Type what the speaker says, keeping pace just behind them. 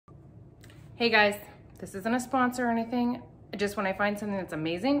Hey guys, this isn't a sponsor or anything. Just when I find something that's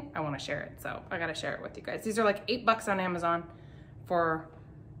amazing, I want to share it. So I got to share it with you guys. These are like $8 on Amazon for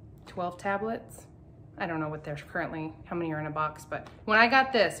 12 tablets. I don't know what they're currently, how many are in a box, but when I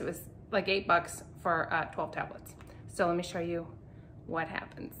got this, it was like $8 for 12 tablets. So let me show you what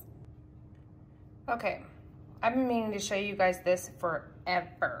happens. Okay, I've been meaning to show you guys this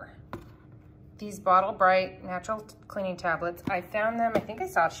forever. These Bottle Bright natural cleaning tablets. I found them, I think I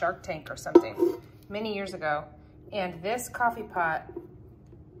saw Shark Tank or something many years ago. And this coffee pot,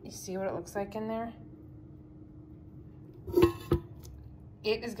 you see what it looks like in there?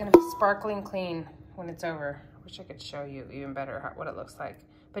 It is gonna be sparkling clean when it's over. I wish I could show you even better what it looks like.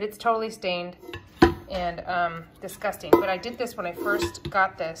 But it's totally stained and disgusting. But I did this when I first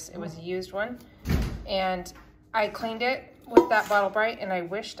got this. It was a used one. And I cleaned it with that Bottle Bright, and I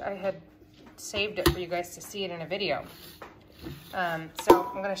wished I had saved it for you guys to see it in a video.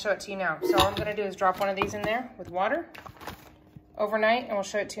 So I'm gonna show it to you now. So all I'm gonna do is drop one of these in there with water overnight, and we'll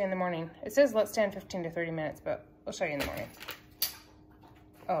show it to you in the morning. It says let stand 15 to 30 minutes, but we'll show you in the morning.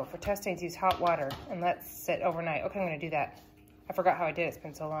 Oh, for testings, use hot water and let sit overnight. Okay, I'm gonna do that. I forgot how I did it, it's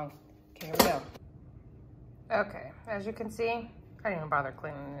been so long. Okay, here we go. Okay, as you can see, I didn't even bother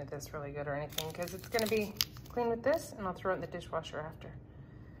cleaning this really good or anything because it's gonna be clean with this, and I'll throw it in the dishwasher after.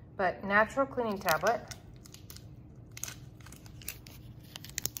 But natural cleaning tablet.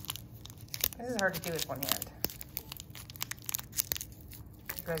 This is hard to do with one hand.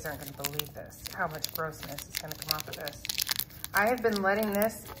 You guys aren't gonna believe this, how much grossness is gonna come off of this. I have been letting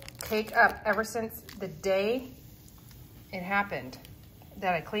this cake up ever since the day it happened,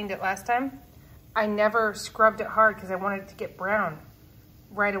 that I cleaned it last time. I never scrubbed it hard because I wanted it to get brown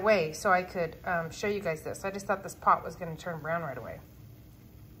right away so I could show you guys this. I just thought this pot was gonna turn brown right away.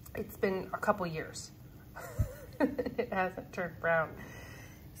 It's been a couple years. It hasn't turned brown.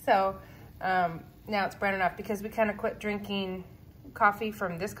 So now it's brown enough because we kind of quit drinking coffee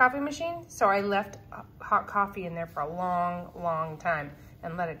from this coffee machine. So I left hot coffee in there for a long, long time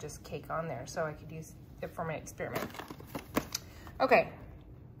and let it just cake on there so I could use it for my experiment. Okay,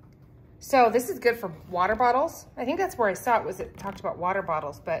 so this is good for water bottles. I think that's where I saw it, was it talked about water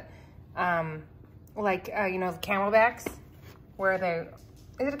bottles, but like, you know, the Camelbacks, where they,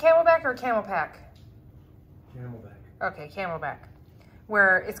 is it a Camelback or a Camel Pack? Camelback. Okay, Camelback,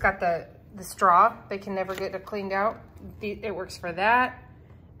 where it's got the straw, they can never get it cleaned out. It works for that,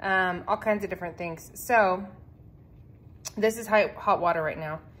 all kinds of different things. So this is hot water right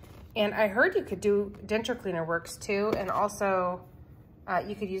now. And I heard you could do denture cleaner works too, and also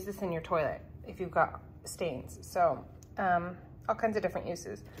you could use this in your toilet if you've got stains. So all kinds of different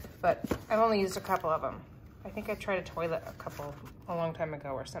uses, but I've only used a couple of them. I think I tried a toilet a long time ago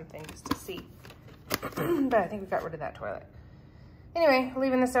or something just to see, but I think we got rid of that toilet. Anyway,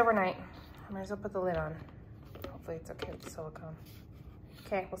 leaving this overnight. I might as well put the lid on. Hopefully it's okay with the silicone.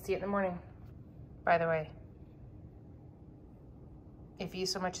 Okay, we'll see it in the morning. By the way, if you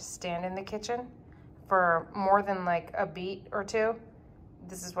so much as stand in the kitchen for more than like a beat or two,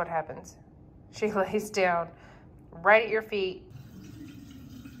 this is what happens. She lays down right at your feet.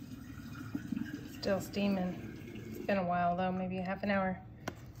 Still steaming. It's been a while though, maybe a half an hour.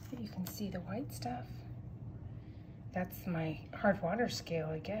 You can see the white stuff. That's my hard water scale,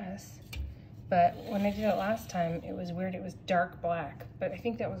 I guess. But when I did it last time, it was weird. It was dark black, but I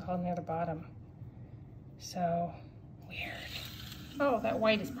think that was all near the bottom. So weird. Oh, that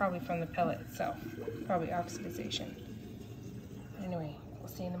white is probably from the pellet itself. Probably oxidization. Anyway, we'll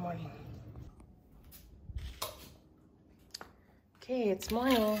see you in the morning. Okay, it's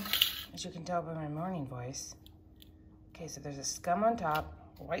morning, as you can tell by my morning voice. Okay, so there's a scum on top,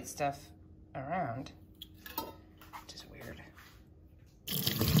 white stuff around, which is weird.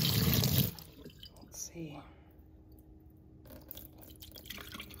 Let's see.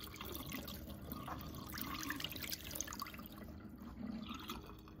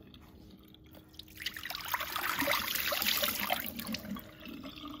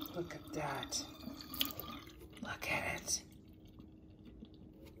 Look at that. Look at it.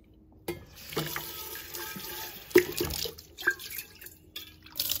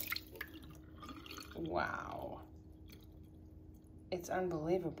 Wow. It's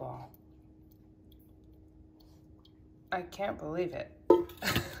unbelievable. I can't believe it.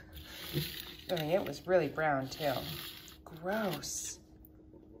 I mean, it was really brown too. Gross.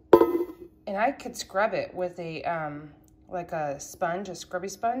 And I could scrub it with a, like a sponge, a scrubby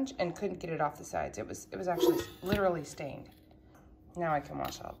sponge, and couldn't get it off the sides. It was actually literally stained. Now I can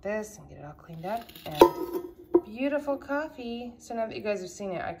wash all this and get it all cleaned up. And beautiful coffee. So now that you guys have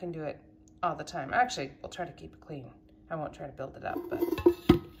seen it, I can do it all the time. Actually, I'll try to keep it clean. I won't try to build it up, but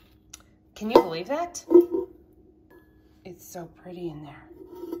Can you believe that? It's so pretty in there.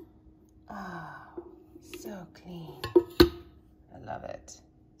 Oh, so clean. I love it.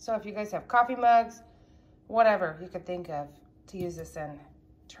 So if you guys have coffee mugs, whatever you could think of to use this in,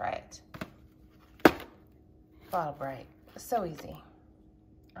 try it. Bottle bright. So easy.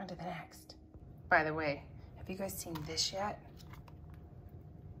 On to the next. By the way, have you guys seen this yet?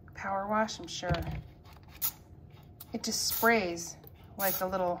 Power wash, I'm sure. It just sprays like a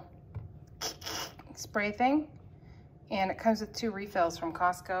little spray thing. And it comes with 2 refills from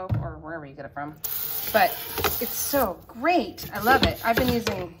Costco or wherever you get it from. But it's so great. I love it. I've been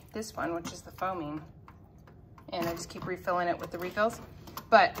using this one, which is the foaming. And I just keep refilling it with the refills.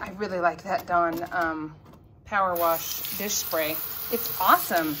 But I really like that Dawn Power Wash dish spray. It's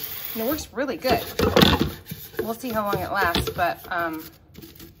awesome. And it works really good. We'll see how long it lasts, but I'm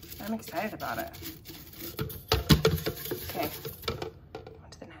excited about it.